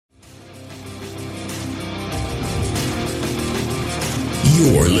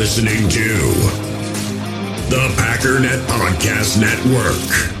You're listening to the Packernet Podcast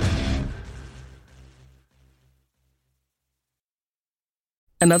Network.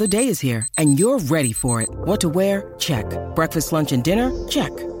 Another day is here, and you're ready for it. What to wear? Check. Breakfast, lunch, and dinner?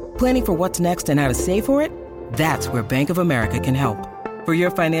 Check. Planning for what's next and how to save for it? That's where Bank of America can help. For your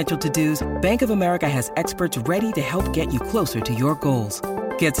financial to-dos, Bank of America has experts ready to help get you closer to your goals.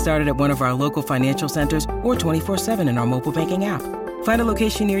 Get started at one of our local financial centers or 24/7 in our mobile banking app. Find a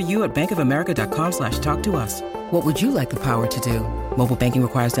location near you at bankofamerica.com/talktous. What would you like the power to do? Mobile banking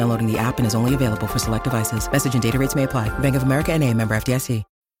requires downloading the app and is only available for select devices. Message and data rates may apply. Bank of America N.A., member FDIC.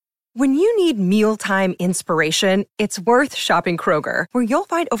 When you need mealtime inspiration, it's worth shopping Kroger, where you'll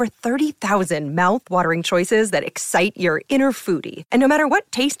find over 30,000 mouth-watering choices that excite your inner foodie. And no matter what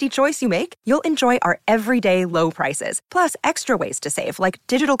tasty choice you make, you'll enjoy our everyday low prices, plus extra ways to save, like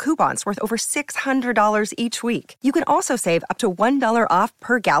digital coupons worth over $600 each week. You can also save up to $1 off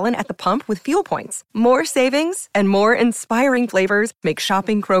per gallon at the pump with fuel points. More savings and more inspiring flavors make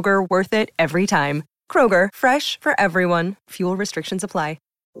shopping Kroger worth it every time. Kroger, fresh for everyone. Fuel restrictions apply.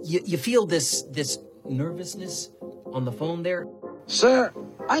 You feel this nervousness on the phone there? Sir,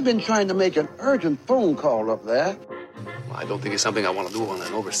 I've been trying to make an urgent phone call up there. Well, I don't think it's something I want to do on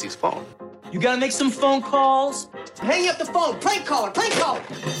an overseas phone. You gotta make some phone calls. Hang up the phone. Prank caller.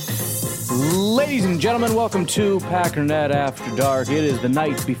 Ladies and gentlemen, welcome to Packernet After Dark. It is the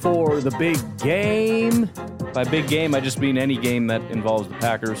night before the big game. By big game, I just mean any game that involves the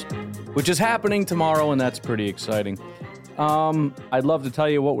Packers, which is happening tomorrow, and that's pretty exciting. I'd love to tell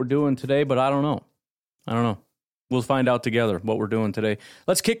you what we're doing today, but I don't know. We'll find out together what we're doing today.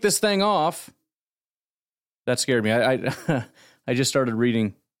 Let's kick this thing off. That scared me. I just started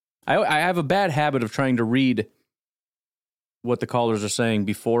reading. I have a bad habit of trying to read what the callers are saying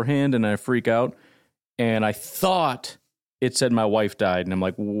beforehand, and I freak out. And I thought it said my wife died, and I'm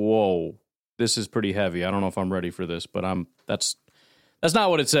like, whoa, this is pretty heavy. I don't know if I'm ready for this, but that's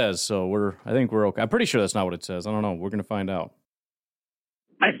not what it says, so I think we're okay. I'm pretty sure that's not what it says. I don't know. We're going to find out.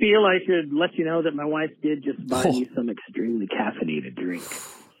 I feel I should let you know that my wife did just buy me some extremely caffeinated drink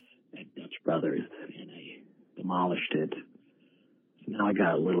at Dutch Brothers, and I demolished it. So now I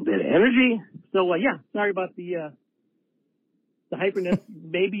got a little bit of energy. So, sorry about the hyperness.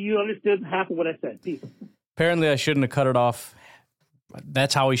 Maybe you understood half of what I said. Peace. Apparently, I shouldn't have cut it off.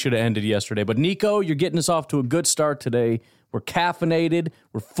 That's how we should have ended yesterday. But, Nico, you're getting us off to a good start today. We're caffeinated.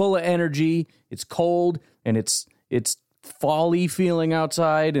 We're full of energy. It's cold, and it's fall-y feeling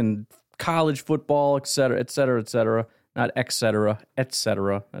outside, and college football, et cetera, et cetera, et cetera. Not et cetera, et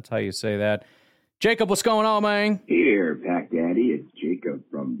cetera. That's how you say that. Jacob, what's going on, man? Hey there, Pack Daddy. It's Jacob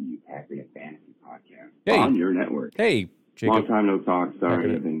from the Packernet Fantasy Podcast on your network. Hey, Jacob. Long time no talk.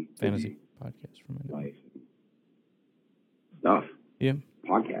 Sorry, I've been Fantasy Podcast from my life stuff. Yeah.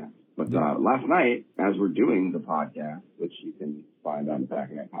 Podcast. But last night, as we're doing the podcast, which you can find on the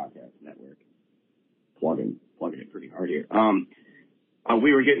Packernet Podcast Network, plugging it pretty hard here.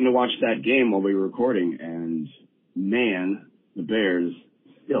 We were getting to watch that game while we were recording, and man, the Bears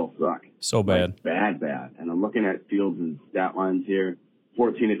still suck. So bad. Like, bad. And I'm looking at Fields' stat lines here: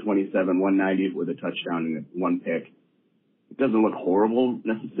 14 of 27, 190 with a touchdown and one pick. It doesn't look horrible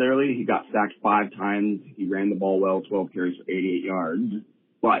necessarily. He got sacked 5 times. He ran the ball well, 12 carries for 88 yards.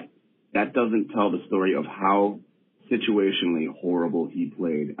 But that doesn't tell the story of how situationally horrible he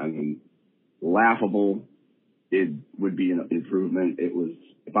played. I mean, laughable. It would be an improvement. It was,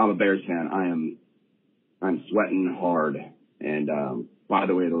 if I'm a Bears fan, I'm sweating hard. And by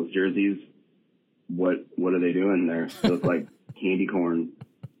the way, those jerseys, what are they doing there? They look like candy corn.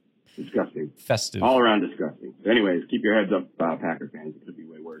 Disgusting. Festive. All around disgusting. So anyways, keep your heads up, Packer fans. It could be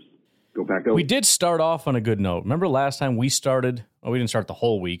way worse. Go Pack Go. We did start off on a good note. Remember last time we started? Oh, we didn't start the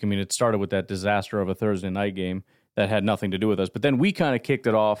whole week. I mean, it started with that disaster of a Thursday night game that had nothing to do with us. But then we kind of kicked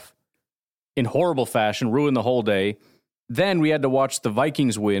it off in horrible fashion, ruined the whole day. Then we had to watch the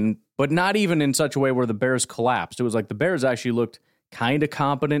Vikings win, but not even in such a way where the Bears collapsed. It was like the Bears actually looked kind of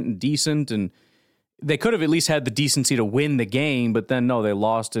competent and decent, and they could have at least had the decency to win the game, but then no, they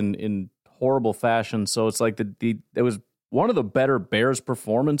lost in horrible fashion. So it's like it was one of the better Bears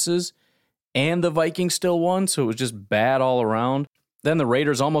performances, and the Vikings still won, so it was just bad all around. Then the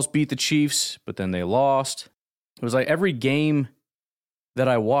Raiders almost beat the Chiefs, but then they lost. It was like every game that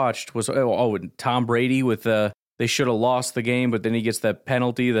I watched was, and Tom Brady with they should have lost the game, but then he gets that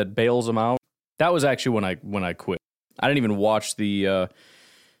penalty that bails him out. That was actually when I quit. I didn't even watch the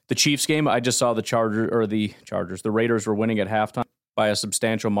Chiefs game. I just saw the Raiders were winning at halftime by a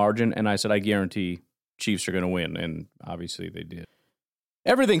substantial margin, and I said, I guarantee Chiefs are going to win, and obviously they did.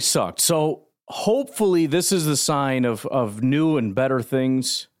 Everything sucked. So hopefully this is the sign of new and better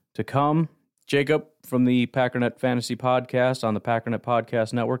things to come. Jacob from the Packernet Fantasy Podcast on the Packernet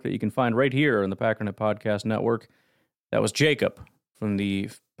Podcast Network that you can find right here on the Packernet Podcast Network. That was Jacob from the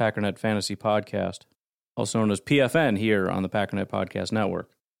Packernet Fantasy Podcast, also known as PFN here on the Packernet Podcast Network,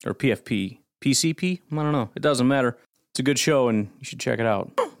 or PFP, PCP? I don't know. It doesn't matter. It's a good show, and you should check it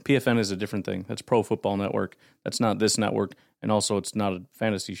out. PFN is a different thing. That's Pro Football Network. That's not this network, and also it's not a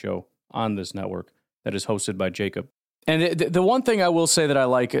fantasy show on this network that is hosted by Jacob. And the one thing I will say that I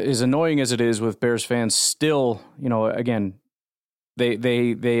like, as annoying as it is with Bears fans, still, again,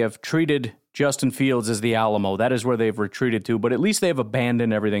 they have treated Justin Fields as the Alamo. That is where they've retreated to, but at least they have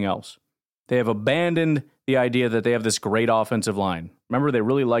abandoned everything else. They have abandoned the idea that they have this great offensive line. Remember, they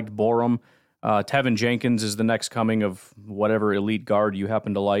really liked Borum. Tevin Jenkins is the next coming of whatever elite guard you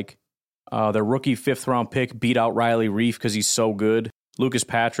happen to like. Their rookie 5th-round pick beat out Riley Reiff because he's so good. Lucas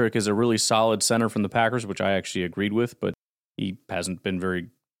Patrick is a really solid center from the Packers, which I actually agreed with, but he hasn't been very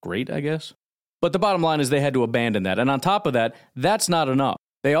great, I guess. But the bottom line is they had to abandon that. And on top of that, that's not enough.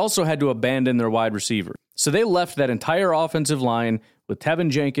 They also had to abandon their wide receiver. So they left that entire offensive line with Tevin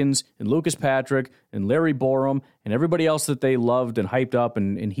Jenkins and Lucas Patrick and Larry Borum and everybody else that they loved and hyped up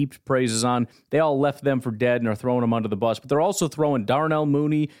and heaped praises on. They all left them for dead and are throwing them under the bus. But they're also throwing Darnell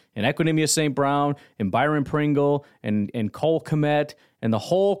Mooney and Equanimeous St. Brown and Byron Pringle and Cole Kmet and the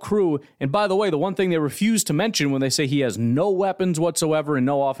whole crew. And by the way, the one thing they refuse to mention when they say he has no weapons whatsoever and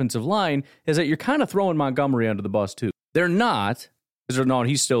no offensive line is that you're kind of throwing Montgomery under the bus too. They're not, because no,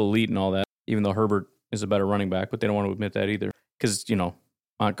 he's still elite and all that, even though Herbert is a better running back, but they don't want to admit that either. Because,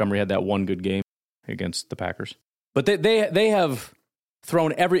 Montgomery had that one good game against the Packers. But they have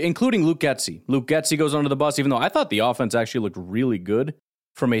thrown including Luke Getsy. Luke Getsy goes under the bus, even though I thought the offense actually looked really good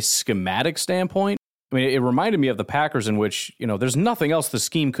from a schematic standpoint. I mean, it reminded me of the Packers in which, there's nothing else the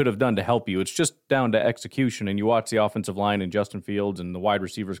scheme could have done to help you. It's just down to execution. And you watch the offensive line and Justin Fields and the wide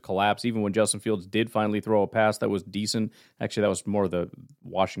receivers collapse. Even when Justin Fields did finally throw a pass that was decent. Actually, that was more the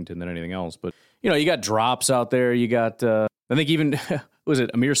Washington than anything else. But, you got drops out there. You got, I think even, was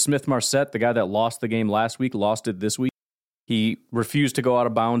it Amir Smith-Marset, the guy that lost the game last week, lost it this week? He refused to go out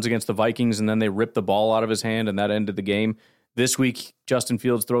of bounds against the Vikings, and then they ripped the ball out of his hand, and that ended the game. This week, Justin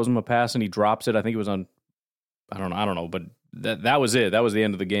Fields throws him a pass, and he drops it. I think it was on, I don't know, but that was it. That was the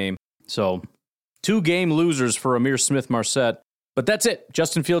end of the game. So, 2 game losers for Amir Smith-Marset, but that's it.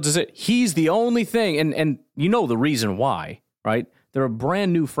 Justin Fields is it. He's the only thing, and you know the reason why, right? They're a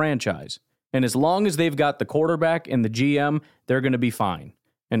brand new franchise. And as long as they've got the quarterback and the GM, they're going to be fine.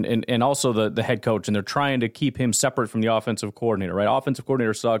 And also the head coach, and they're trying to keep him separate from the offensive coordinator, right? Offensive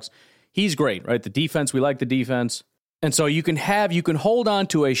coordinator sucks. He's great, right? The defense, we like the defense. And so you can hold on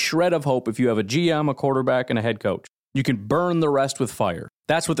to a shred of hope if you have a GM, a quarterback, and a head coach. You can burn the rest with fire.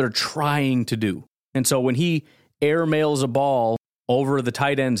 That's what they're trying to do. And so when he airmails a ball over the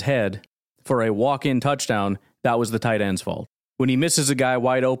tight end's head for a walk-in touchdown, that was the tight end's fault. When he misses a guy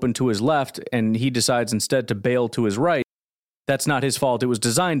wide open to his left and he decides instead to bail to his right, that's not his fault. It was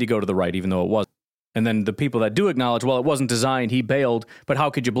designed to go to the right, even though it wasn't. And then the people that do acknowledge, well, it wasn't designed, he bailed, but how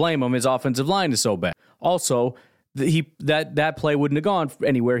could you blame him? His offensive line is so bad. Also, that play wouldn't have gone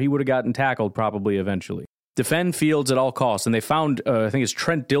anywhere. He would have gotten tackled probably eventually. Defend Fields at all costs. And they found, I think it's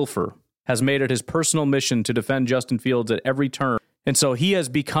Trent Dilfer, has made it his personal mission to defend Justin Fields at every turn. And so he has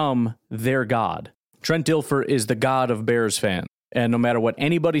become their god. Trent Dilfer is the god of Bears fans. And no matter what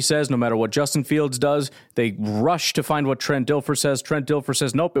anybody says, no matter what Justin Fields does, they rush to find what Trent Dilfer says. Trent Dilfer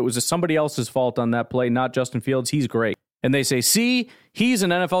says, nope, it was somebody else's fault on that play, not Justin Fields. He's great. And they say, see, he's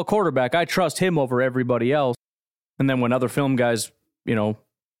an NFL quarterback. I trust him over everybody else. And then when other film guys,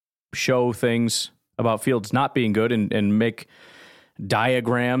 show things about Fields not being good and make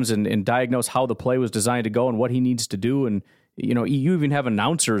diagrams and diagnose how the play was designed to go and what he needs to do. And, you even have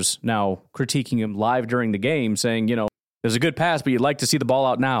announcers now critiquing him live during the game saying, there's a good pass, but you'd like to see the ball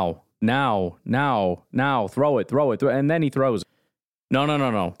out now. Throw it. And then he throws it.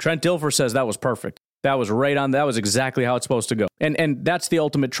 No. Trent Dilfer says that was perfect. That was right on. That was exactly how it's supposed to go. And that's the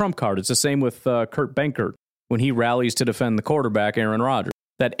ultimate trump card. It's the same with Kurt Benkert when he rallies to defend the quarterback, Aaron Rodgers.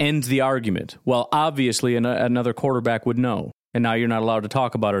 That ends the argument. Well, obviously, another quarterback would know. And now you're not allowed to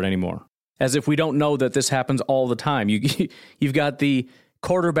talk about it anymore. As if we don't know that this happens all the time. You've got the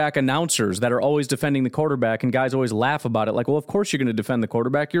quarterback announcers that are always defending the quarterback, and guys always laugh about it like, well, of course you're going to defend the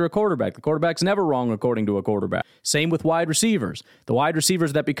quarterback. You're a quarterback. The quarterback's never wrong according to a quarterback. Same with wide receivers. The wide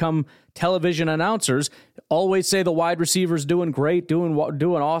receivers that become television announcers always say the wide receiver's doing great, doing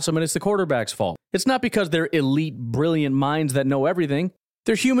awesome, and it's the quarterback's fault. It's not because they're elite, brilliant minds that know everything.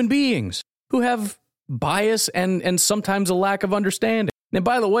 They're human beings who have bias and sometimes a lack of understanding. And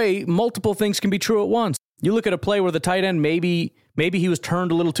by the way, multiple things can be true at once. You look at a play where the tight end, maybe he was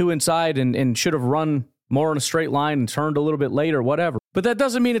turned a little too inside and should have run more in a straight line and turned a little bit later, whatever. But that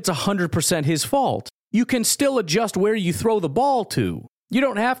doesn't mean it's 100% his fault. You can still adjust where you throw the ball to. You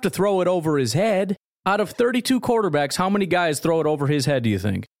don't have to throw it over his head. Out of 32 quarterbacks, how many guys throw it over his head, do you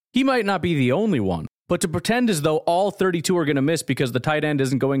think? He might not be the only one. But to pretend as though all 32 are going to miss because the tight end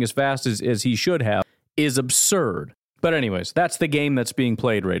isn't going as fast as he should have is absurd. But anyways, that's the game that's being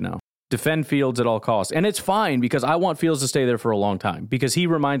played right now. Defend Fields at all costs. And it's fine because I want Fields to stay there for a long time because he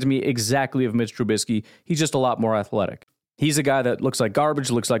reminds me exactly of Mitch Trubisky. He's just a lot more athletic. He's a guy that looks like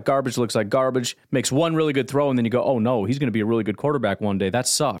garbage, makes one really good throw, and then you go, oh no, he's going to be a really good quarterback one day. That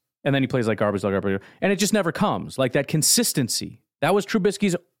sucks. And then he plays like garbage. And it just never comes. Like that consistency. That was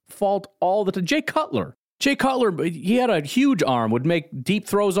Trubisky's fault all the time. Jay Cutler, he had a huge arm, would make deep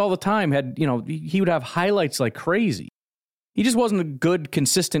throws all the time. He would have highlights like crazy. He just wasn't a good,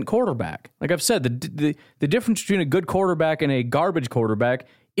 consistent quarterback. Like I've said, the difference between a good quarterback and a garbage quarterback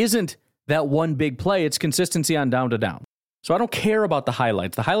isn't that one big play. It's consistency on down to down. So I don't care about the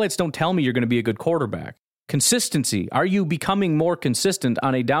highlights. The highlights don't tell me you're going to be a good quarterback. Consistency. Are you becoming more consistent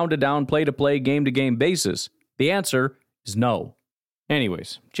on a down-to-down, play-to-play, game-to-game basis? The answer is no.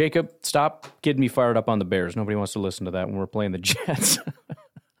 Anyways, Jacob, stop getting me fired up on the Bears. Nobody wants to listen to that when we're playing the Jets.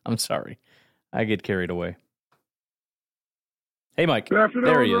 I'm sorry. I get carried away. Hey, Mike. Good afternoon,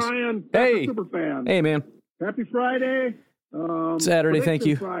 there he is. Ryan. Hey. Superfan. Hey, man. Happy Friday. Saturday, thank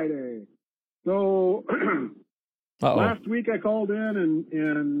you. Friday. So, last week I called in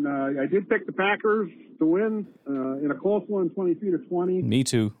and I did pick the Packers to win in a close one, 22-20. Me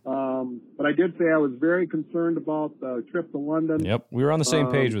too. But I did say I was very concerned about the trip to London. Yep, we were on the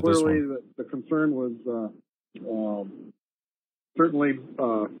same page with this one. Clearly, the concern was certainly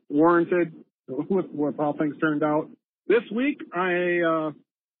warranted with how things turned out. This week, I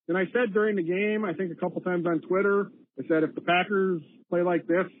said during the game, I think a couple times on Twitter, I said if the Packers play like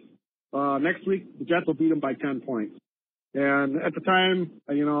this, next week the Jets will beat them by 10 points. And at the time,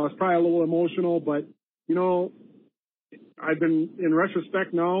 I was probably a little emotional, but, I've been, in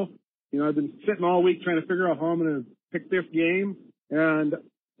retrospect now, I've been sitting all week trying to figure out how I'm going to pick this game, and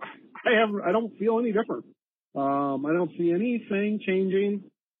I don't feel any different. I don't see anything changing.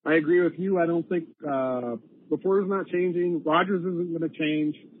 I agree with you. I don't think LaFleur's not changing. Rodgers isn't going to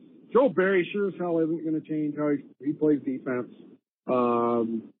change. Joe Barry sure as hell isn't going to change how he plays defense.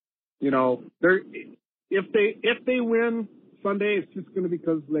 If they win Sunday, it's just going to be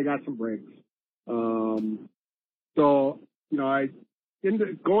because they got some breaks.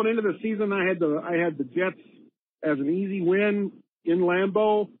 Going into the season, I had the Jets as an easy win in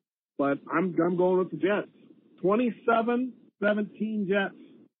Lambeau, but I'm going with the Jets. 27-17 Jets.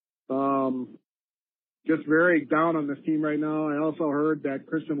 Just very down on this team right now. I also heard that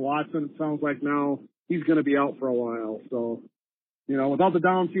Christian Watson, it sounds like now he's going to be out for a while. So, without the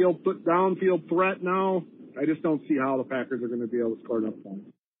downfield threat now, I just don't see how the Packers are going to be able to score enough points.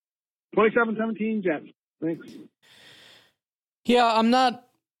 27-17 Jets. Thanks. Yeah, I'm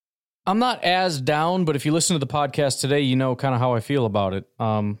not as down, but if you listen to the podcast today, you know kind of how I feel about it.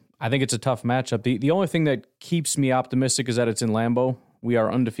 I think it's a tough matchup. The only thing that keeps me optimistic is that it's in Lambeau. We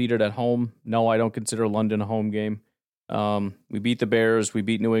are undefeated at home. No, I don't consider London a home game. We beat the Bears. We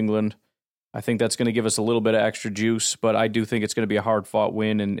beat New England. I think that's going to give us a little bit of extra juice, but I do think it's going to be a hard-fought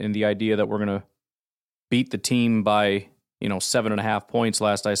win, and the idea that we're going to beat the team by 7.5 points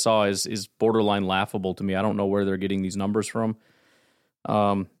last I saw is borderline laughable to me. I don't know where they're getting these numbers from.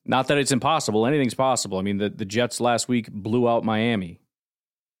 Not that it's impossible. Anything's possible. I mean, the Jets last week blew out Miami.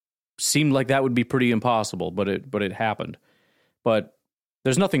 Seemed like that would be pretty impossible, but it happened. But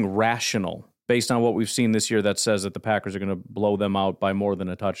there's nothing rational based on what we've seen this year that says that the Packers are going to blow them out by more than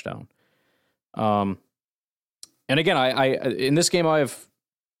a touchdown. And again, I in this game I have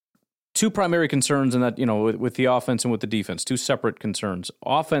two primary concerns, in that with the offense and with the defense, two separate concerns.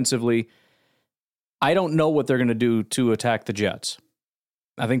 Offensively, I don't know what they're going to do to attack the Jets.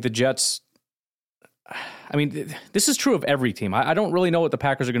 I think the Jets, this is true of every team. I don't really know what the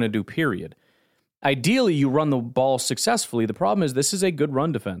Packers are going to do, period. Ideally, you run the ball successfully. The problem is this is a good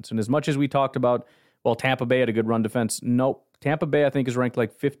run defense. And as much as we talked about, Tampa Bay had a good run defense. Nope. Tampa Bay, I think, is ranked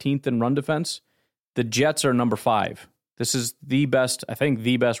like 15th in run defense. The Jets are number 5. This is the best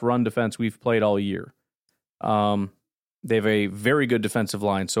run defense we've played all year. They have a very good defensive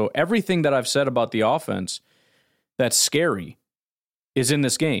line. So everything that I've said about the offense that's scary is in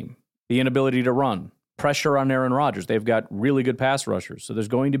this game. The inability to run, pressure on Aaron Rodgers. They've got really good pass rushers, so there's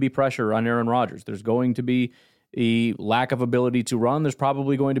going to be pressure on Aaron Rodgers. There's going to be a lack of ability to run. There's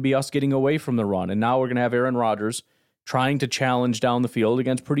probably going to be us getting away from the run, and now we're going to have Aaron Rodgers trying to challenge down the field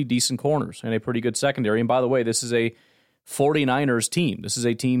against pretty decent corners and a pretty good secondary. And by the way, this is a 49ers team. This is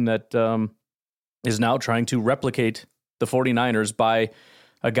a team that is now trying to replicate the 49ers by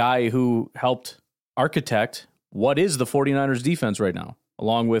a guy who helped architect what is the 49ers defense right now,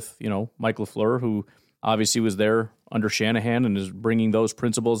 along with, Mike LaFleur, who obviously was there under Shanahan and is bringing those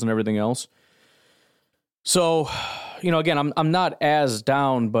principles and everything else. So, again, I'm not as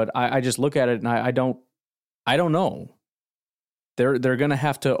down, but I just look at it and I don't know. They're going to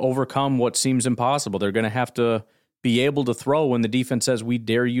have to overcome what seems impossible. They're going to have to be able to throw when the defense says, we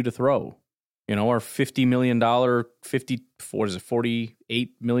dare you to throw. Our $48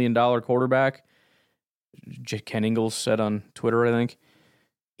 million quarterback, Ken Ingalls said on Twitter, I think,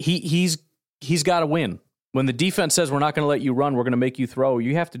 he's got to win. When the defense says, we're not going to let you run, we're going to make you throw,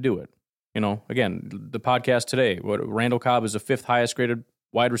 you have to do it. Again, the podcast today, Randall Cobb is the 5th highest graded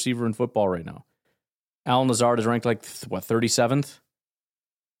wide receiver in football right now. Allen Lazard is ranked 37th?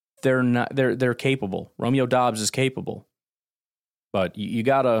 They're capable. Romeo Doubs is capable. But you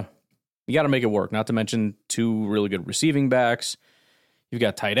gotta make it work, not to mention 2 really good receiving backs. You've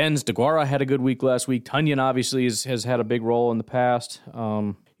got tight ends. DeGuara had a good week last week. Tunyon obviously has had a big role in the past.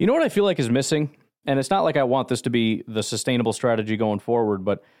 You know what I feel like is missing? And it's not like I want this to be the sustainable strategy going forward,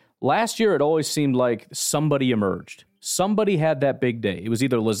 but last year it always seemed like somebody emerged. Somebody had that big day. It was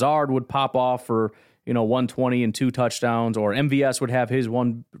either Lazard would pop off for 120 and 2 touchdowns, or MVS would have his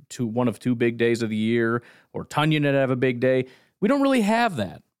one of 2 big days of the year, or Tunyon would have a big day. We don't really have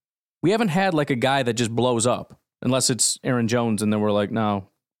that. We haven't had a guy that just blows up, unless it's Aaron Jones, and then we're like, no,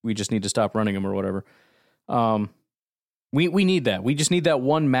 we just need to stop running him or whatever. We need that. We just need that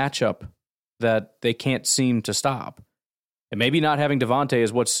one matchup that they can't seem to stop. And maybe not having Devontae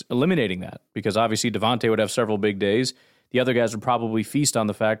is what's eliminating that, because obviously Devontae would have several big days. The other guys would probably feast on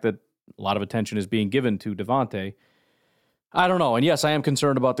the fact that a lot of attention is being given to Devontae. I don't know. And yes, I am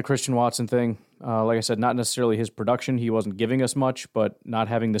concerned about the Christian Watson thing. Like I said, not necessarily his production. He wasn't giving us much, but not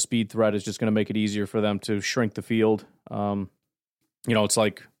having the speed threat is just going to make it easier for them to shrink the field. It's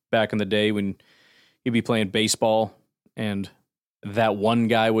like back in the day when you'd be playing baseball and that one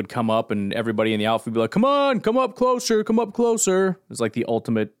guy would come up and everybody in the outfield would be like, come on, come up closer, come up closer. It's like the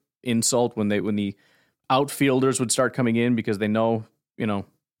ultimate insult when the outfielders would start coming in because they know,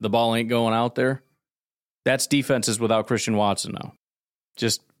 the ball ain't going out there. That's defenses without Christian Watson now.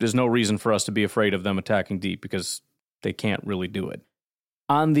 Just there's no reason for us to be afraid of them attacking deep because they can't really do it.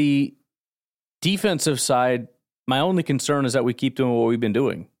 On the defensive side, my only concern is that we keep doing what we've been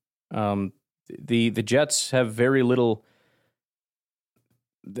doing. The Jets have very little.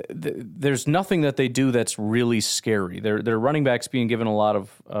 There's nothing that they do that's really scary. Their running back's being given a lot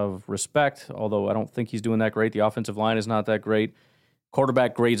of respect, although I don't think he's doing that great. The offensive line is not that great.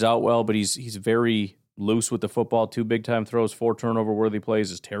 Quarterback grades out well, but he's very loose with the football. 2 big-time throws, 4 turnover-worthy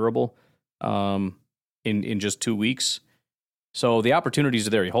plays is terrible in just 2 weeks. So the opportunities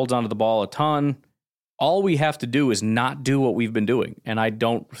are there. He holds onto the ball a ton. All we have to do is not do what we've been doing, and I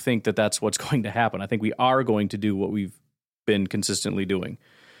don't think that that's what's going to happen. I think we are going to do what we've been consistently doing.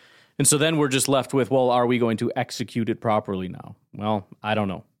 And so then we're just left with, well, are we going to execute it properly now? Well, I don't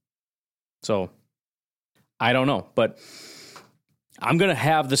know. So I don't know, but I'm going to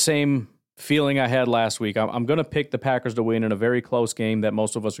have the same feeling I had last week. I'm going to pick the Packers to win in a very close game that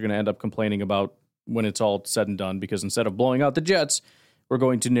most of us are going to end up complaining about when it's all said and done, because instead of blowing out the Jets, we're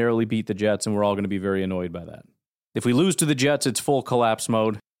going to narrowly beat the Jets, and we're all going to be very annoyed by that. If we lose to the Jets, it's full collapse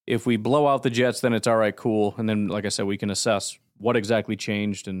mode. If we blow out the Jets, then it's all right, cool. And then, like I said, we can assess what exactly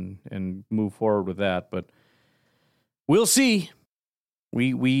changed and move forward with that. But we'll see.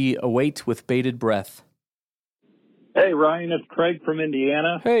 We await with bated breath. Hey, Ryan, it's Craig from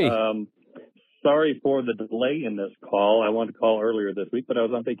Indiana. Hey. Sorry for the delay in this call. I wanted to call earlier this week, but I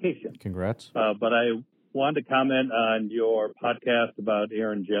was on vacation. Congrats. But I wanted to comment on your podcast about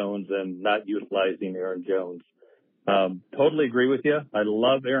Aaron Jones and not utilizing Aaron Jones. Totally agree with you. I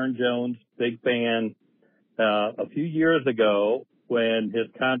love Aaron Jones, big fan. A few years ago, when his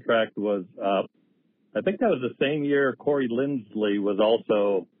contract was up, I think that was the same year Corey Linsley was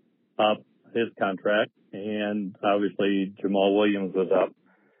also up his contract, and obviously Jamal Williams was up.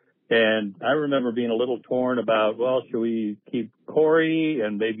 And I remember being a little torn about, well, should we keep Corey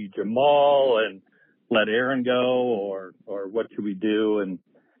and maybe Jamal and let Aaron go, or what should we do?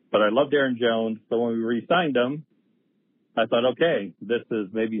 But I loved Aaron Jones, so when we re-signed him, I thought, okay, this is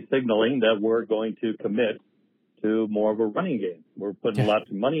maybe signaling that we're going to commit to more of a running game. We're putting lots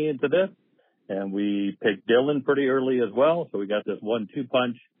of money into this, and we picked Dillon pretty early as well, so we got this 1-2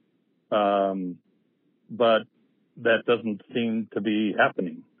 punch. But that doesn't seem to be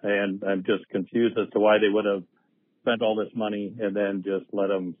happening, and I'm just confused as to why they would have spent all this money and then just let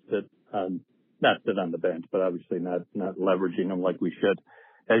him not sit on the bench, but obviously not leveraging him like we should,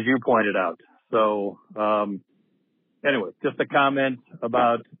 as you pointed out. So, anyway, just a comment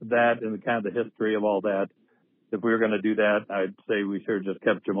about that and kind of the history of all that. If we were going to do that, I'd say we should have just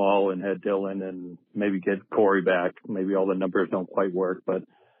kept Jamal and had Dylan and maybe get Corey back. Maybe all the numbers don't quite work, but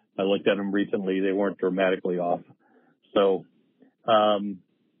I looked at them recently. They weren't dramatically off. So,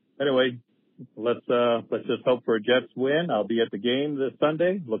 anyway, let's just hope for a Jets win. I'll be at the game this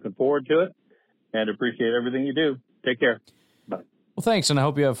Sunday. Looking forward to it and appreciate everything you do. Take care. Bye. Well, thanks, and I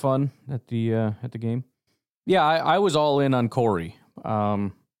hope you have fun at the game. Yeah, I was all in on Corey.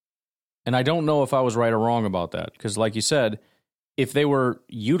 And I don't know if I was right or wrong about that, because like you said, if they were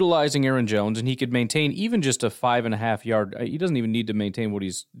utilizing Aaron Jones and he could maintain even just a 5.5 yard, he doesn't even need to maintain what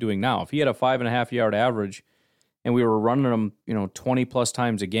he's doing now. If he had a 5.5 yard average and we were running him, 20 plus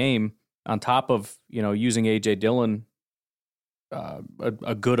times a game on top of, using A.J. Dillon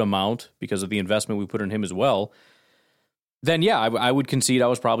a good amount because of the investment we put in him as well, then yeah, I would concede I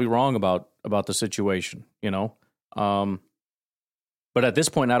was probably wrong about the situation, But at this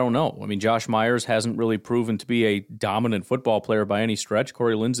point, I don't know. I mean, Josh Myers hasn't really proven to be a dominant football player by any stretch.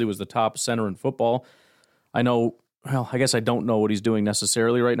 Corey Linsley was the top center in football. I guess I don't know what he's doing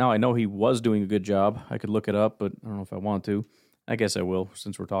necessarily right now. I know he was doing a good job. I could look it up, but I don't know if I want to. I guess I will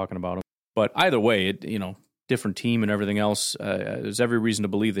since we're talking about him. But either way, different team and everything else, there's every reason to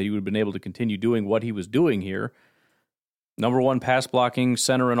believe that he would have been able to continue doing what he was doing here. Number 1 pass blocking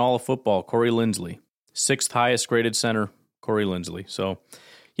center in all of football, Corey Linsley. 6th highest graded center, Corey Linsley. So,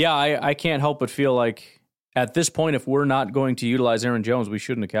 yeah, I can't help but feel like at this point, if we're not going to utilize Aaron Jones, we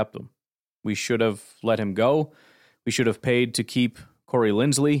shouldn't have kept him. We should have let him go. We should have paid to keep Corey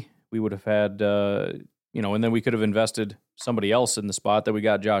Linsley. We would have had, and then we could have invested somebody else in the spot that we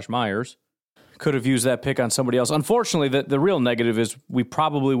got Josh Myers. Could have used that pick on somebody else. Unfortunately, the real negative is we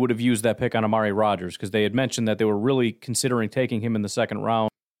probably would have used that pick on Amari Rodgers because they had mentioned that they were really considering taking him in the second round,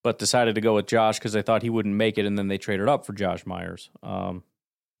 but decided to go with Josh because they thought he wouldn't make it, and then they traded up for Josh Myers.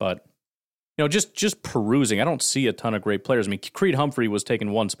 But just perusing, I don't see a ton of great players. I mean, Creed Humphrey was taken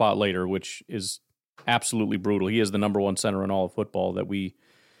one spot later, which is absolutely brutal. He is the number 1 center in all of football that we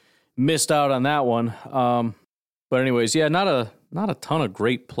missed out on that one. But anyways, yeah, not a ton of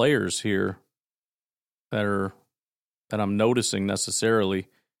great players here that I'm noticing necessarily.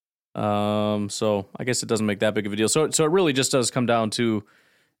 So I guess it doesn't make that big of a deal. So it really just does come down to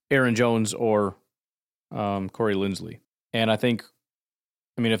Aaron Jones or Corey Linsley. And I think,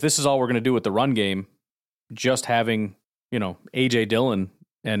 if this is all we're going to do with the run game, just having, A.J. Dillon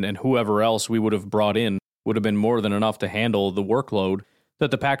and whoever else we would have brought in would have been more than enough to handle the workload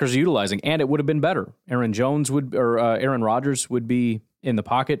that the Packers are utilizing, and it would have been better. Aaron Rodgers would be in the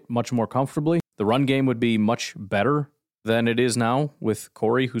pocket much more comfortably. The run game would be much better than it is now with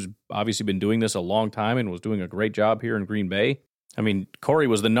Corey, who's obviously been doing this a long time and was doing a great job here in Green Bay. I mean, Corey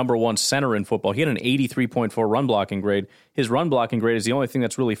was the number 1 center in football. He had an 83.4 run blocking grade. His run blocking grade is the only thing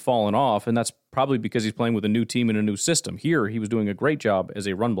that's really fallen off, and that's probably because he's playing with a new team and a new system. Here, he was doing a great job as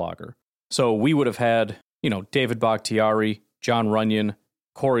a run blocker. So we would have had, David Bakhtiari, John Runyon,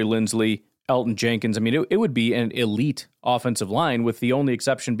 Corey Linsley, Elton Jenkins. I mean, it would be an elite offensive line, with the only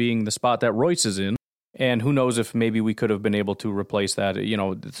exception being the spot that Royce is in. And who knows if maybe we could have been able to replace that.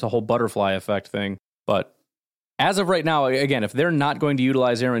 It's a whole butterfly effect thing. But as of right now, again, if they're not going to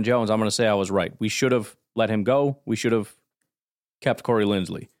utilize Aaron Jones, I'm going to say I was right. We should have let him go. We should have kept Corey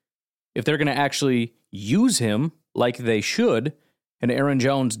Linsley. If they're going to actually use him like they should, and Aaron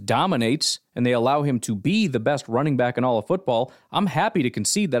Jones dominates, and they allow him to be the best running back in all of football, I'm happy to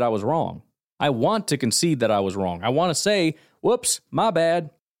concede that I was wrong. I want to concede that I was wrong. I want to say, whoops, my bad.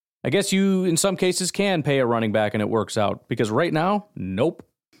 I guess you, in some cases, can pay a running back and it works out. Because right now, nope.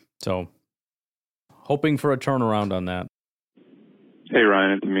 So, hoping for a turnaround on that. Hey,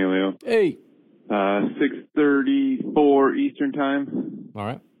 Ryan, it's Emilio. Hey. 6:34 Eastern Time. All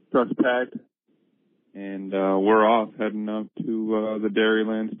right. Truck's packed. And we're off, heading up to the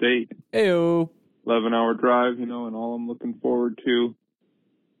Dairyland State. Heyo. 11-hour drive, and all I'm looking forward to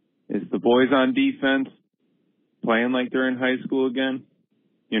is the boys on defense playing like they're in high school again.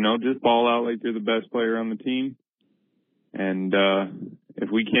 Just ball out like they're the best player on the team. And if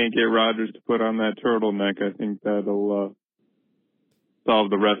we can't get Rodgers to put on that turtleneck, I think that'll solve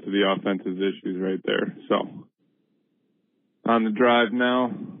the rest of the offense's issues right there. So, on the drive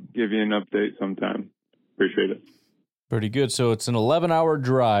now, give you an update sometime. Appreciate it. Pretty good. So it's an 11-hour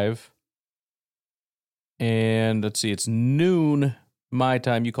drive. And let's see, it's noon my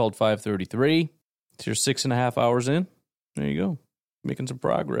time. You called 5:33. So you're 6.5 hours in. There you go. Making some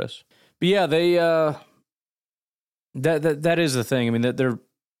progress. But yeah, they That is the thing. I mean, that they're.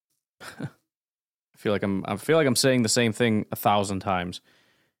 I feel like I'm saying the same thing 1,000 times.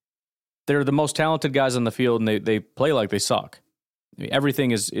 They're the most talented guys on the field, and they play like they suck. I mean,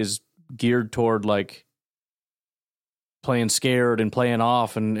 everything is geared toward like playing scared and playing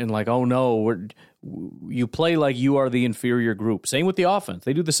off, and like, oh no, you play like you are the inferior group. Same with the offense;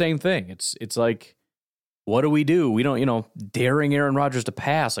 they do the same thing. It's like, what do? We don't, daring Aaron Rodgers to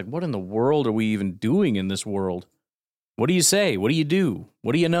pass. Like, what in the world are we even doing in this world? What do you say? What do you do?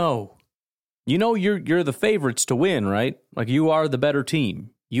 What do you know? You're the favorites to win, right? Like, you are the better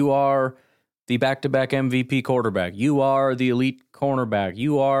team. You are the back-to-back MVP quarterback. You are the elite cornerback.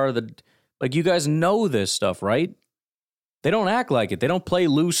 You are you guys know this stuff, right? They don't act like it. They don't play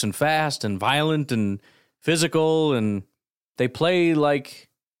loose and fast and violent and physical, and they play like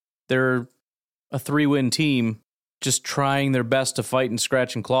they're a 3-win team just trying their best to fight and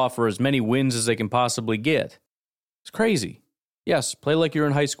scratch and claw for as many wins as they can possibly get. It's crazy. Yes, play like you're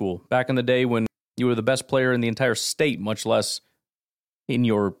in high school, back in the day when you were the best player in the entire state, much less in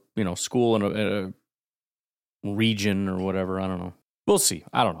your, school in a region or whatever. I don't know. We'll see.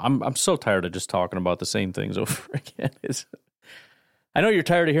 I don't know. I'm so tired of just talking about the same things over again. I know you're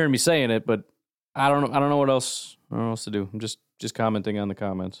tired of hearing me saying it, but I don't know what else to do. I'm just commenting on the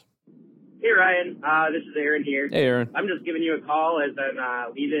comments. Hey, Ryan. This is Aaron here. Hey, Aaron. I'm just giving you a call as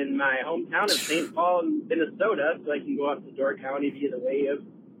I'm leaving my hometown of St. Paul, Minnesota, so I can go up to Door County via the way of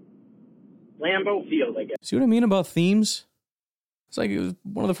Lambeau Field, I guess. See what I mean about themes? It's like it was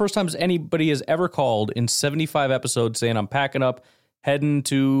one of the first times anybody has ever called in 75 episodes saying, I'm packing up, heading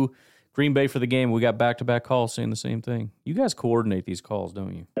to Green Bay for the game. We got back-to-back calls saying the same thing. You guys coordinate these calls,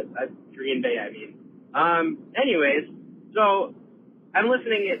 don't you? Green Bay, I mean. Anyways, so I'm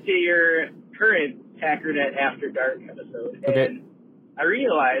listening to your current Packernet After Dark episode, and I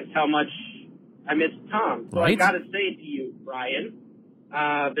realized how much I missed Tom. So I got to say to you, Brian,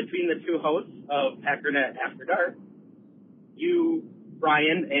 between the two hosts of Packernet After Dark, you,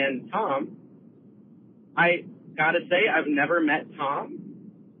 Brian, and Tom, I got to say I've never met Tom,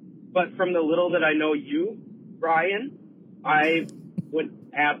 but from the little that I know you, Brian, I would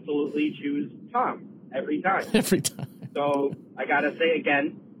absolutely choose Tom every time. Every time. So I got to say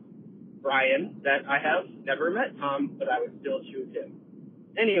again, Brian, that I have never met Tom, but I would still choose him.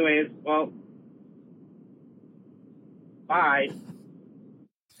 Anyways, well, bye.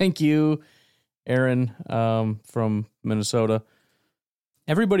 Thank you, Aaron, from Minnesota.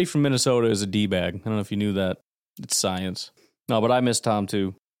 Everybody from Minnesota is a D-bag. I don't know if you knew that. It's science. No, but I miss Tom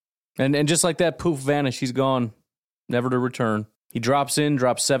too. And just like that, poof, vanish. He's gone, never to return. He drops in,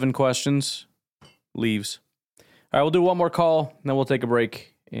 drops 7 questions, leaves. All right, we'll do one more call, then we'll take a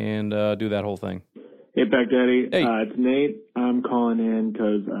break and do that whole thing. Hey, Pack Daddy. Hey. It's Nate. I'm calling in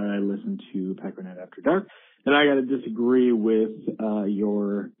because I listen to Packernet After Dark, and I got to disagree with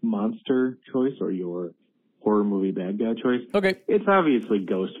your monster choice or your horror movie bad guy choice. Okay. It's obviously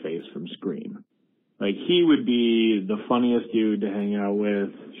Ghostface from Scream. Like, he would be the funniest dude to hang out with.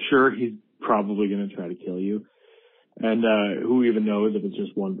 Sure, he's probably going to try to kill you. And who even knows if it's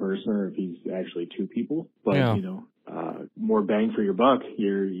just one person or if he's actually 2 people. But, more bang for your buck.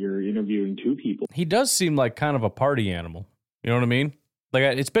 You're interviewing 2 people. He does seem like kind of a party animal. You know what I mean? Like,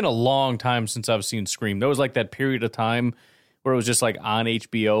 it's been a long time since I've seen Scream. There was like that period of time where it was just like on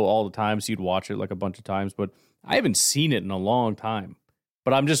HBO all the time, so you'd watch it like a bunch of times. But I haven't seen it in a long time.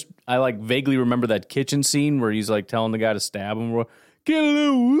 But I like vaguely remember that kitchen scene where he's like telling the guy to stab him. Get a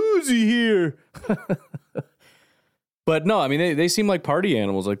little woozy here. But no, I mean, they seem like party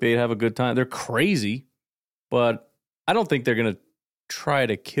animals. Like, they'd have a good time. They're crazy, but I don't think they're going to try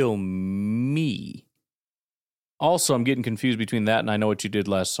to kill me. Also, I'm getting confused between that and I Know What You Did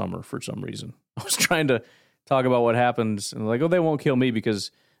Last Summer for some reason. I was trying to talk about what happens and like, oh, they won't kill me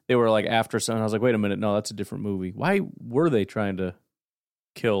because they were like after something. I was like, wait a minute. No, that's a different movie. Why were they trying to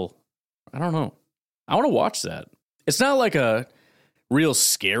kill? I don't know. I want to watch that. It's not like a real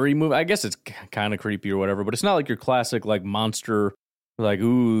scary movie. I guess it's kind of creepy or whatever, but it's not like your classic like monster, like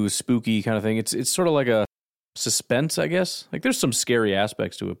ooh, spooky kind of thing. It's sort of like a suspense, I guess. Like, there's some scary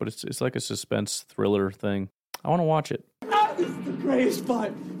aspects to it, but it's like a suspense thriller thing. I want to watch it. Oh, this is the greatest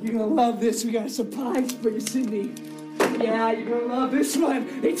part. You're gonna love this. We got a surprise for you, Sydney. Yeah, you're gonna love this one.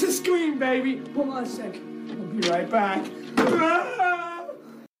 It's a Scream, baby. Hold on a sec. I'll be right back.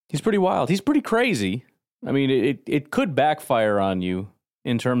 He's pretty wild. He's pretty crazy. I mean, it could backfire on you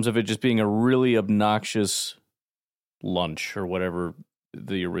in terms of it just being a really obnoxious lunch or whatever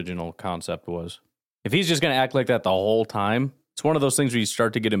the original concept was. If he's just going to act like that the whole time, it's one of those things where you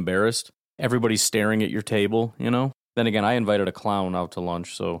start to get embarrassed. Everybody's staring at your table, you know? Then again, I invited a clown out to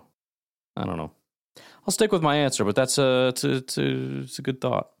lunch, so I don't know. stick with my answer, but that's it's a good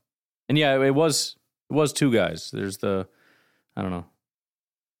thought. And yeah, it was 2 guys. There's I don't know.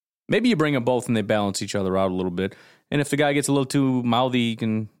 Maybe you bring them both and they balance each other out a little bit. And if the guy gets a little too mouthy, you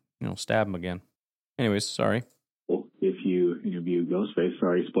can, stab him again. Anyways, sorry. Well, if you interview Ghostface,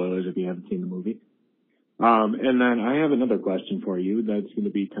 sorry, spoilers if you haven't seen the movie. And then I have another question for you. That's going to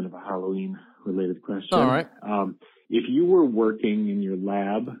be kind of a Halloween-related question. All right. If you were working in your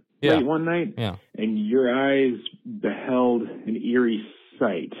lab late one night, and your eyes beheld an eerie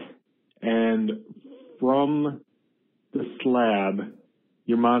sight, and from the slab,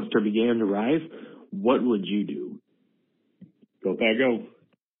 your monster began to rise, what would you do? Go, Pat, go.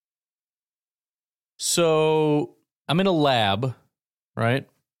 So I'm in a lab, right?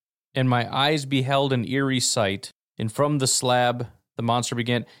 And my eyes beheld an eerie sight, and from the slab, the monster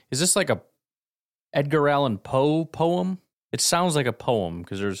began. Is this like a Edgar Allan Poe poem? It sounds like a poem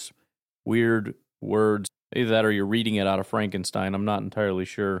because there's weird words. Either that or you're reading it out of Frankenstein. I'm not entirely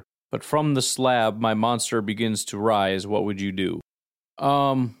sure. But from the slab, my monster begins to rise. What would you do?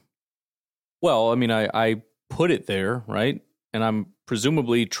 Well, I mean, I put it there, right? And I'm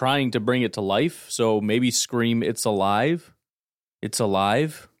presumably trying to bring it to life. So maybe scream, "It's alive. It's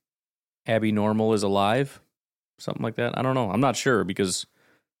alive. Abby Normal is alive." Something like that. I don't know. I'm not sure because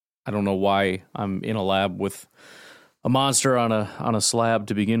I don't know why I'm in a lab with a monster on a slab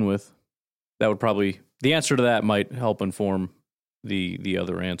to begin with. That would probably, the answer to that might help inform the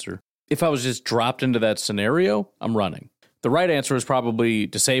other answer. If I was just dropped into that scenario, I'm running. The right answer is probably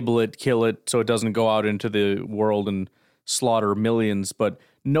disable it, kill it, so it doesn't go out into the world and slaughter millions. But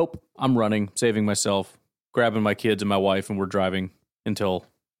nope, I'm running, saving myself, grabbing my kids and my wife, and we're driving until,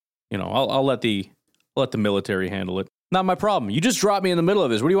 I'll let the military handle it. Not my problem. You just dropped me in the middle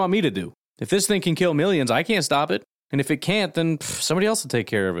of this. What do you want me to do? If this thing can kill millions, I can't stop it. And if it can't, then somebody else will take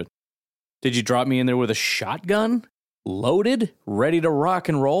care of it. Did you drop me in there with a shotgun? Loaded? Ready to rock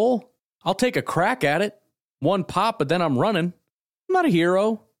and roll? I'll take a crack at it. One pop, but then I'm running. I'm not a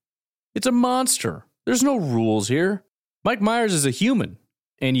hero. It's a monster. There's no rules here. Mike Myers is a human,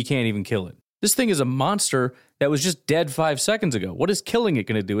 and you can't even kill it. This thing is a monster that was just dead 5 seconds ago. What is killing it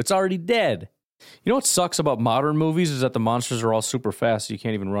going to do? It's already dead. You know what sucks about modern movies is that the monsters are all super fast, so you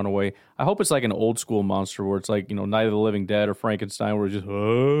can't even run away. I hope it's like an old school monster where it's like, Night of the Living Dead or Frankenstein where it's just,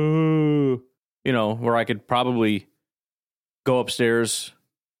 where I could probably go upstairs,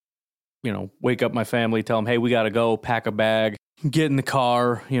 wake up my family, tell them, hey, we got to go, pack a bag, get in the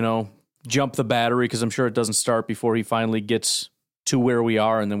car, jump the battery because I'm sure it doesn't start before he finally gets to where we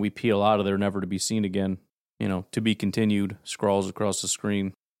are, and then we peel out of there, never to be seen again. To be continued, scrawls across the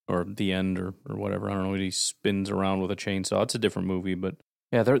screen, or the end, or whatever. I don't know, he spins around with a chainsaw. It's a different movie, but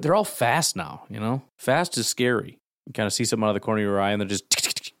yeah, they're all fast now, Fast is scary. You kind of see something out of the corner of your eye, and they're just,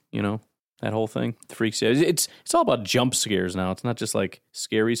 that whole thing freaks you. It's all about jump scares now. It's not just like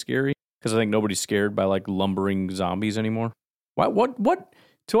scary, because I think nobody's scared by like lumbering zombies anymore. What?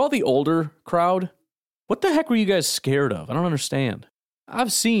 To all the older crowd, what the heck were you guys scared of? I don't understand.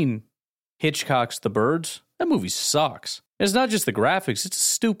 I've seen Hitchcock's The Birds. That movie sucks. It's not just the graphics. It's a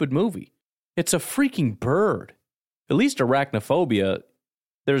stupid movie. It's a freaking bird. At least Arachnophobia,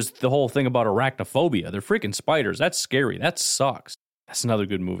 there's the whole thing about arachnophobia. They're freaking spiders. That's scary. That sucks. That's another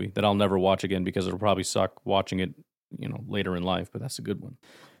good movie that I'll never watch again because it'll probably suck watching it, later in life. But that's a good one.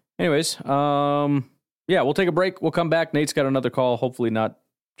 Anyways, we'll take a break. We'll come back. Nate's got another call. Hopefully not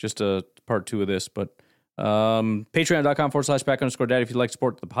just a part 2 of this, but patreon.com/Pack_Daddy if you'd like to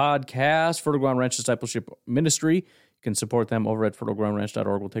support the podcast. Fertile Ground Ranch Discipleship Ministry. You can support them over at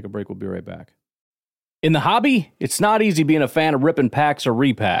fertilegroundranch.org. We'll take a break. We'll be right back. In the hobby, it's not easy being a fan of ripping packs or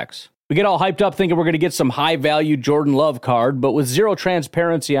repacks. We get all hyped up thinking we're going to get some high-value Jordan Love card, but with zero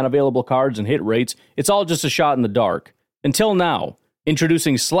transparency on available cards and hit rates, it's all just a shot in the dark. Until now.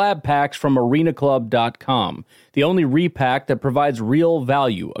 Introducing slab packs from arenaclub.com, the only repack that provides real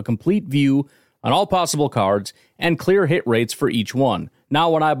value, a complete view on all possible cards, and clear hit rates for each one. Now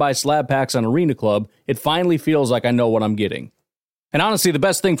when I buy slab packs on Arena Club, it finally feels like I know what I'm getting. And honestly, the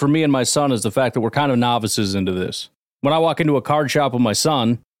best thing for me and my son is the fact that we're kind of novices into this. When I walk into a card shop with my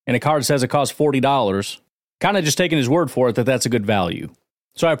son, and a card says it costs $40, kind of just taking his word for it that that's a good value.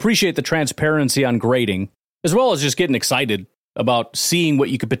 So I appreciate the transparency on grading, as well as just getting excited about seeing what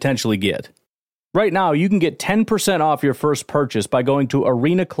you could potentially get. Right now, you can get 10% off your first purchase by going to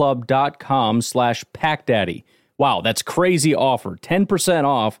arenaclub.com/packdaddy. Wow, that's crazy offer. 10%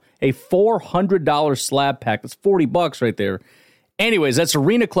 off a $400 slab pack. That's $40 right there. Anyways, that's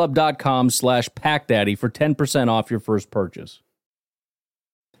arenaclub.com/packdaddy for 10% off your first purchase.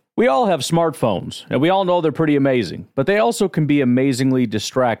 We all have smartphones, and we all know they're pretty amazing, but they also can be amazingly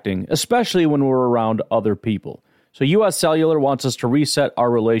distracting, especially when we're around other people. So US Cellular wants us to reset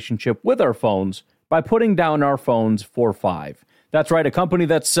our relationship with our phones by putting down our phones for $5. That's right, a company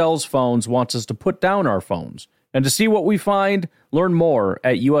that sells phones wants us to put down our phones. And to see what we find, learn more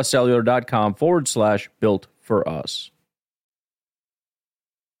at uscellular.com/built for us.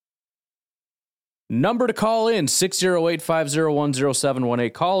 Number to call in,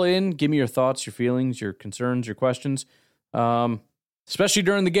 608-501-0718. Call in, give me your thoughts, your feelings, your concerns, your questions, especially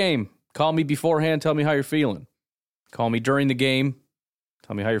during the game. Call me beforehand, tell me how you're feeling. Call me during the game,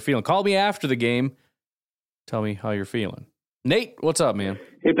 tell me how you're feeling. Call me after the game, tell me how you're feeling. Nate, what's up, man?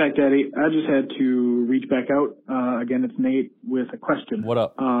 Hey, Pack Daddy. I just had to reach back out. Again, it's Nate with a question. What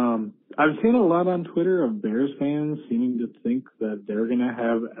up? I've seen a lot on Twitter of Bears fans seeming to think that they're going to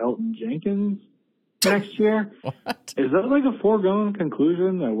have Elgton Jenkins next year. What? Is that like a foregone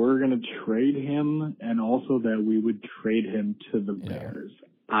conclusion that we're going to trade him and also that we would trade him to the Bears?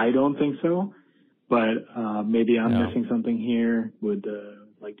 I don't think so, but maybe I'm missing something here. Would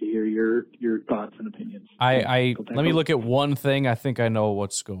like to hear your thoughts and opinions. Let me look at one thing. I think I know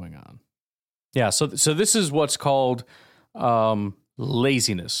what's going on. Yeah, so this is what's called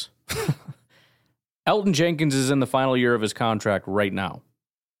laziness. Elgton Jenkins is in the final year of his contract right now.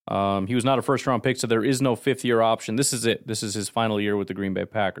 He was not a first-round pick, so there is no fifth-year option. This is it. This is his final year with the Green Bay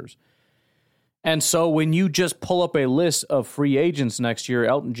Packers. And so when you just pull up a list of free agents next year,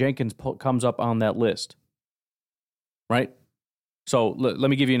 Elgton Jenkins comes up on that list, right? So let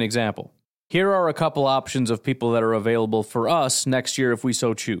me give you an example. Here are a couple options of people that are available for us next year if we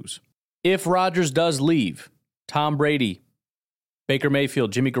so choose. If Rodgers does leave, Tom Brady, Baker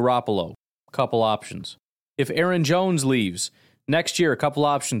Mayfield, Jimmy Garoppolo, couple options. If Aaron Jones leaves, next year, a couple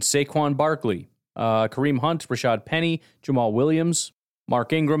options. Saquon Barkley, Kareem Hunt, Rashad Penny, Jamal Williams,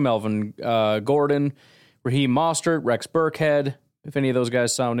 Mark Ingram, Melvin Gordon, Raheem Mostert, Rex Burkhead. If any of those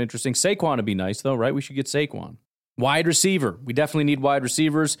guys sound interesting. Saquon would be nice, though, right? We should get Saquon. Wide receiver. We definitely need wide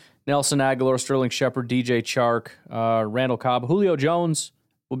receivers. Nelson Aguilar, Sterling Shepard, DJ Chark, Randall Cobb. Julio Jones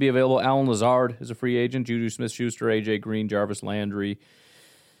will be available. Alan Lazard is a free agent. Juju Smith-Schuster, A.J. Green, Jarvis Landry.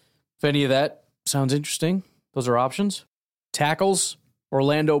 If any of that sounds interesting, those are options. Tackles,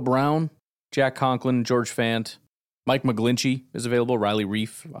 Orlando Brown, Jack Conklin, George Fant. Mike McGlinchey is available. Riley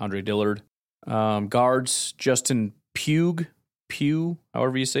Reif, Andre Dillard. Guards, Justin Pugh,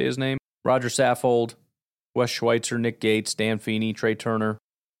 however you say his name. Roger Saffold, Wes Schweitzer, Nick Gates, Dan Feeney, Trey Turner.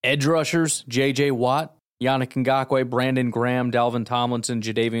 Edge rushers, J.J. Watt, Yannick Ngakoue, Brandon Graham, Dalvin Tomlinson,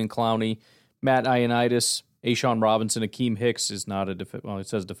 Jadeveon Clowney, Matt Ioannidis, A'Shawn Robinson, Akeem Hicks is not it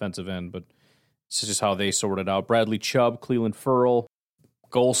says defensive end, but this is just how they sort it out. Bradley Chubb, Cleveland Ferrell,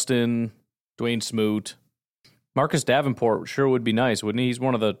 Golston, Dwayne Smoot. Marcus Davenport sure would be nice, wouldn't he? He's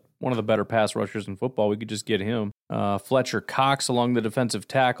one of the better pass rushers in football. We could just get him. Fletcher Cox along the defensive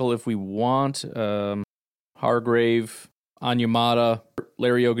tackle if we want. Hargrave, Onyemata,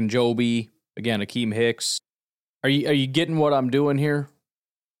 Larry Ogunjobi, again, Akeem Hicks. Are you getting what I'm doing here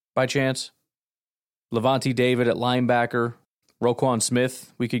by chance? Levante David at linebacker. Roquan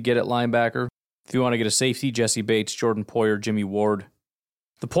Smith we could get at linebacker. If you want to get a safety, Jesse Bates, Jordan Poyer, Jimmy Ward.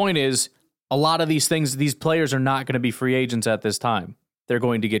 The point is, a lot of these players are not going to be free agents at this time. They're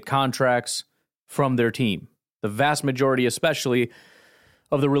going to get contracts from their team. The vast majority, especially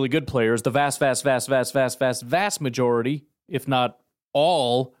of the really good players, the vast majority, if not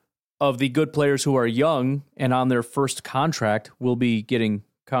all, of the good players who are young and on their first contract will be getting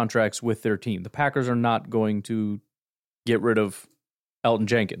contracts with their team. The Packers are not going to get rid of Elgton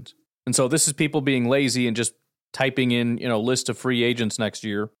Jenkins. And so this is people being lazy and just typing in, list of free agents next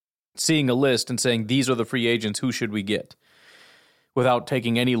year, seeing a list and saying, these are the free agents, who should we get? Without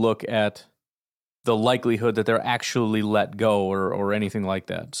taking any look at the likelihood that they're actually let go or anything like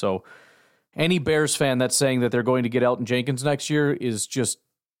that. So any Bears fan that's saying that they're going to get Elgton Jenkins next year is just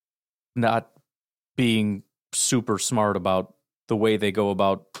not being super smart about the way they go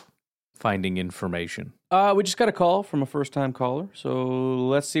about finding information. We just got a call from a first-time caller, so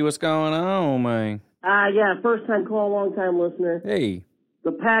let's see what's going on, man. Yeah, first-time call, long-time listener. Hey.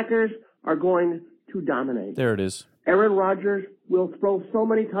 The Packers are going to dominate. There it is. Aaron Rodgers will throw so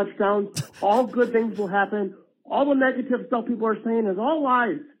many touchdowns. All good things will happen. All the negative stuff people are saying is all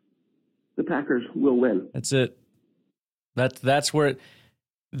lies. The Packers will win. That's it. That's where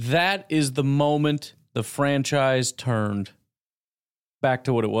that is the moment the franchise turned back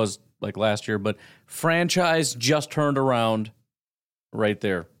to what it was like last year, but franchise just turned around right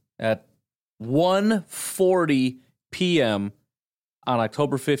there at 1:40 p.m. on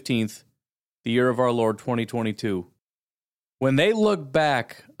October 15th, the year of our Lord 2022. when they look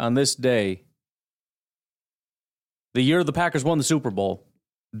back on this day, the year the Packers won the Super Bowl,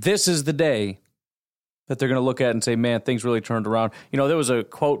 this is the day that they're going to look at and say, man, things really turned around. You know, there was a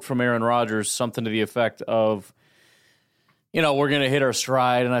quote from Aaron Rodgers, something to the effect of, you know, we're going to hit our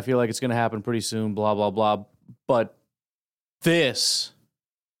stride, and I feel like it's going to happen pretty soon, blah, blah, blah. But this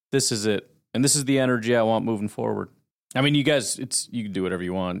is it. And this is the energy I want moving forward. I mean, you guys, you can do whatever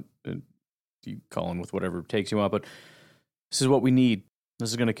you want. You call in with whatever takes you want, but this is what we need. This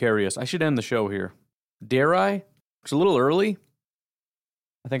is going to carry us. I should end the show here. Dare I? It's a little early.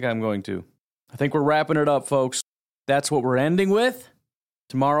 I think I'm going to. I think we're wrapping it up, folks. That's what we're ending with.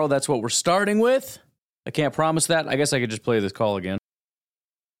 Tomorrow, that's what we're starting with. I can't promise that. I guess I could just play this call again.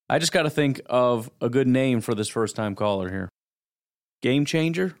 I just got to think of a good name for this first-time caller here. Game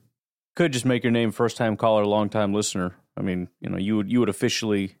changer? Could just make your name first-time caller, long-time listener. I mean, you know, you would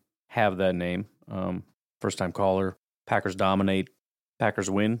officially have that name. First-time caller. Packers dominate. Packers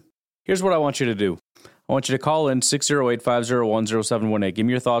win. Here's what I want you to do. I want you to call in 608-501-0718. Give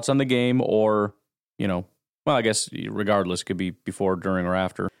me your thoughts on the game or, you know, well, I guess regardless, it could be before, during, or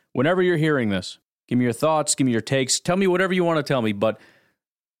after. Whenever you're hearing this, give me your thoughts, give me your takes. Tell me whatever you want to tell me, but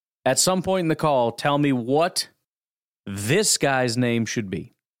at some point in the call, tell me what this guy's name should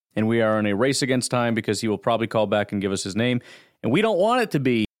be. And we are in a race against time because he will probably call back and give us his name. And we don't want it to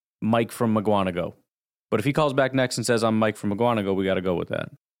be Mike from McGuanago. But if he calls back next and says, I'm Mike from McGuanago, we got to go with that.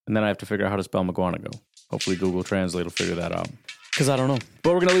 And then I have to figure out how to spell McGuanago. Hopefully Google Translate will figure that out. Because I don't know.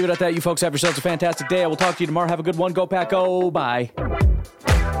 But we're going to leave it at that. You folks have yourselves a fantastic day. I will talk to you tomorrow. Have a good one. Go Pack. Go. Bye.